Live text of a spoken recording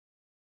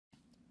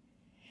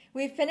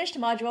We've finished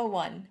Module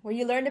 1, where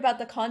you learned about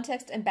the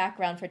context and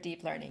background for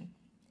deep learning.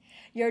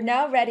 You're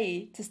now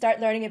ready to start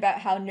learning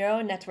about how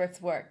neural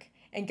networks work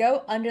and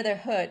go under the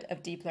hood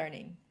of deep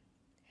learning.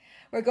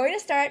 We're going to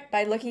start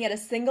by looking at a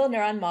single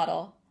neuron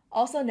model,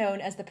 also known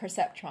as the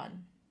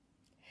perceptron.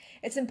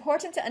 It's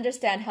important to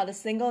understand how the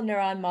single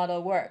neuron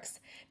model works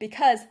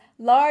because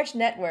large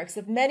networks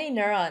of many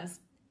neurons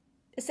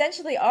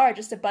essentially are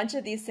just a bunch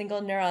of these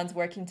single neurons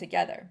working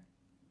together.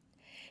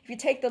 If you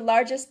take the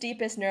largest,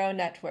 deepest neural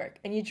network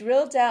and you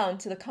drill down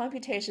to the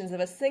computations of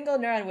a single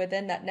neuron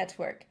within that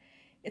network,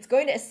 it's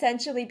going to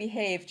essentially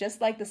behave just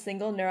like the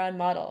single neuron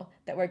model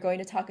that we're going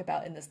to talk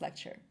about in this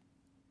lecture.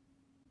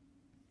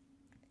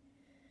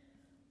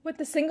 What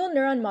the single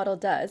neuron model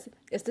does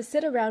is to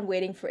sit around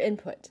waiting for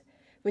input,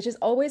 which is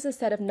always a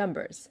set of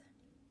numbers.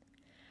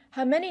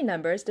 How many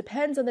numbers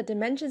depends on the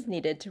dimensions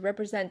needed to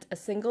represent a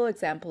single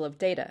example of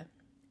data.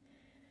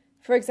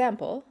 For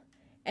example,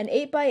 an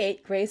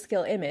 8x8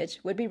 grayscale image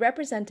would be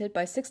represented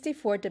by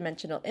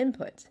 64-dimensional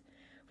input,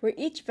 where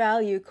each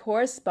value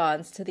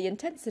corresponds to the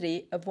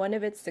intensity of one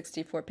of its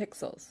 64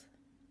 pixels.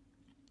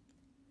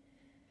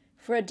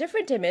 For a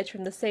different image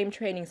from the same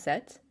training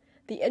set,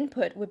 the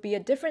input would be a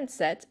different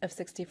set of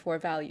 64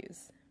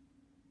 values.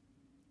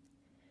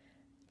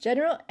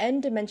 General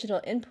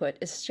n-dimensional input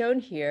is shown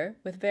here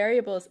with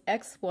variables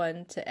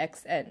x1 to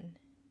xn.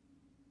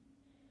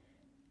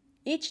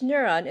 Each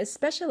neuron is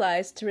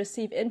specialized to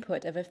receive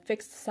input of a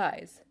fixed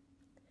size.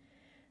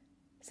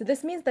 So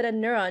this means that a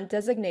neuron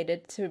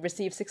designated to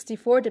receive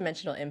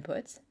 64-dimensional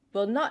input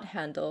will not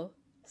handle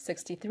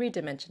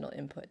 63-dimensional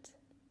input.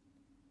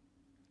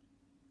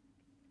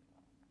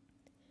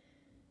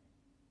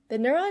 The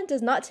neuron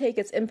does not take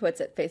its inputs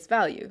at face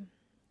value.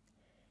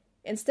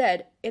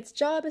 Instead, its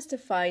job is to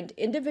find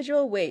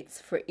individual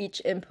weights for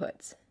each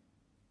input.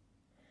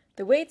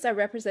 The weights are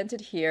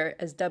represented here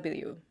as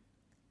W.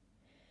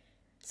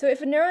 So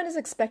if a neuron is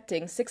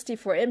expecting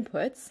 64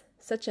 inputs,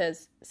 such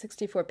as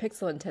 64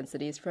 pixel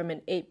intensities from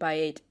an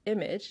 8x8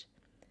 image,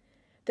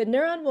 the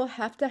neuron will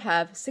have to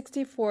have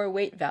 64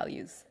 weight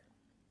values.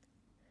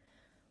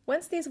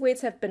 Once these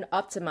weights have been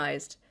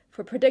optimized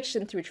for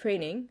prediction through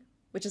training,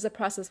 which is a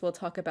process we'll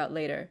talk about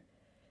later,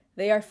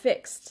 they are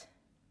fixed.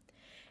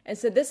 And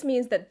so this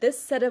means that this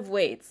set of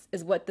weights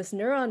is what this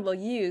neuron will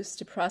use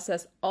to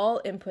process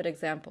all input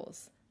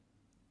examples.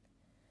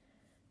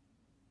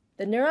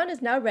 The neuron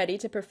is now ready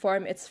to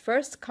perform its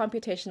first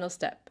computational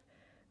step,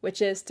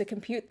 which is to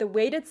compute the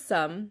weighted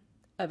sum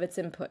of its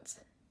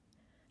inputs.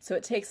 So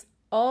it takes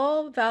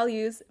all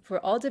values for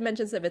all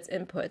dimensions of its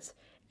inputs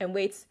and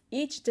weights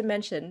each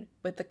dimension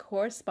with the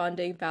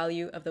corresponding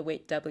value of the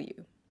weight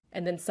W,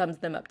 and then sums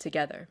them up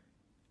together.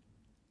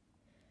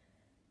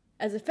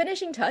 As a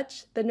finishing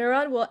touch, the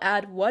neuron will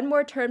add one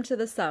more term to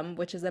the sum,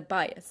 which is a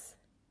bias.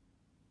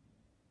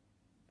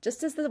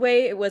 Just as the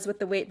way it was with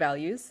the weight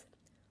values,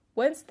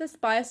 once this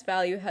bias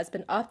value has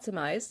been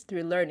optimized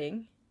through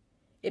learning,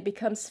 it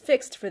becomes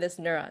fixed for this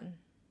neuron.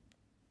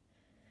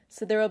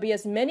 So there will be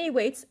as many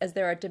weights as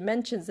there are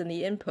dimensions in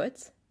the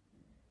input,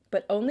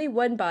 but only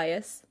one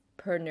bias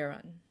per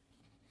neuron.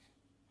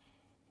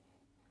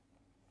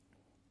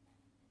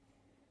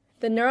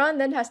 The neuron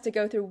then has to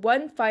go through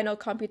one final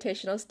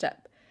computational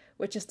step,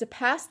 which is to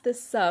pass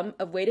this sum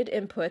of weighted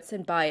inputs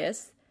and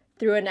bias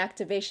through an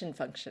activation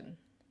function.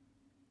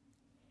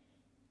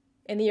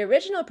 In the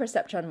original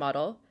perceptron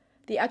model,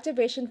 the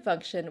activation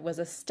function was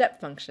a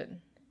step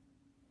function.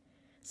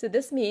 So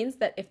this means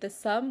that if the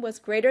sum was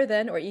greater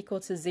than or equal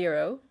to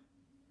 0,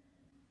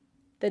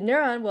 the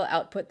neuron will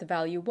output the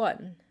value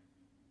 1.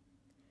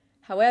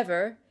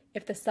 However,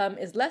 if the sum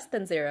is less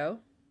than 0,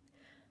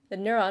 the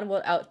neuron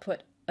will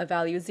output a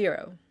value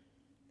 0.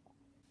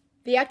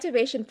 The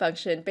activation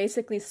function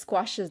basically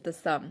squashes the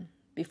sum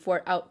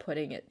before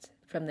outputting it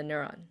from the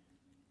neuron.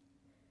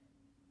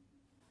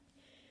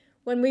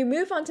 When we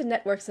move on to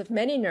networks of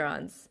many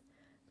neurons,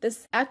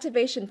 this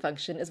activation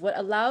function is what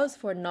allows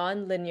for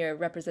nonlinear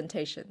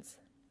representations.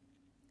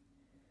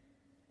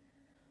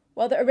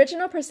 While the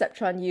original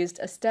perceptron used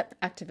a step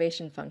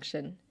activation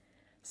function,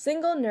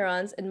 single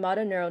neurons in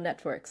modern neural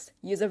networks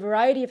use a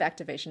variety of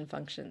activation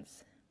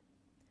functions.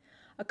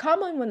 A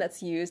common one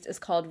that's used is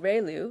called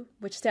ReLU,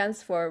 which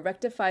stands for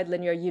Rectified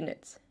Linear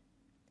Unit.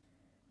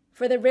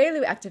 For the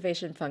ReLU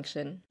activation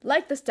function,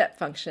 like the step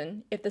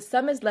function, if the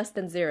sum is less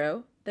than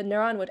 0, the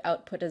neuron would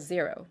output a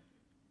 0.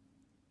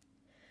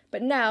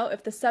 But now,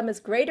 if the sum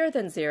is greater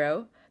than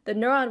 0, the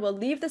neuron will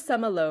leave the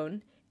sum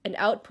alone and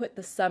output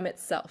the sum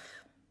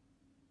itself.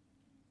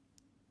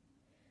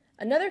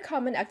 Another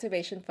common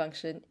activation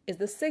function is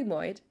the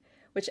sigmoid,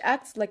 which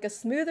acts like a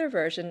smoother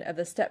version of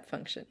the step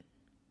function.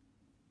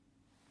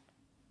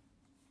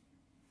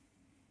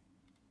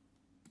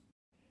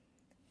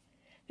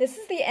 This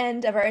is the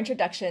end of our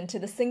introduction to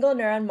the single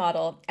neuron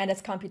model and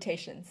its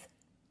computations.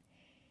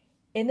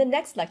 In the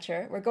next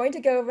lecture, we're going to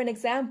go over an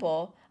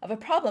example of a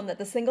problem that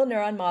the single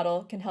neuron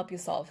model can help you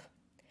solve.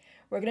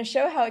 We're going to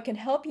show how it can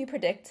help you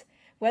predict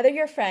whether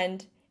your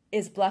friend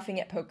is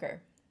bluffing at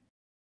poker.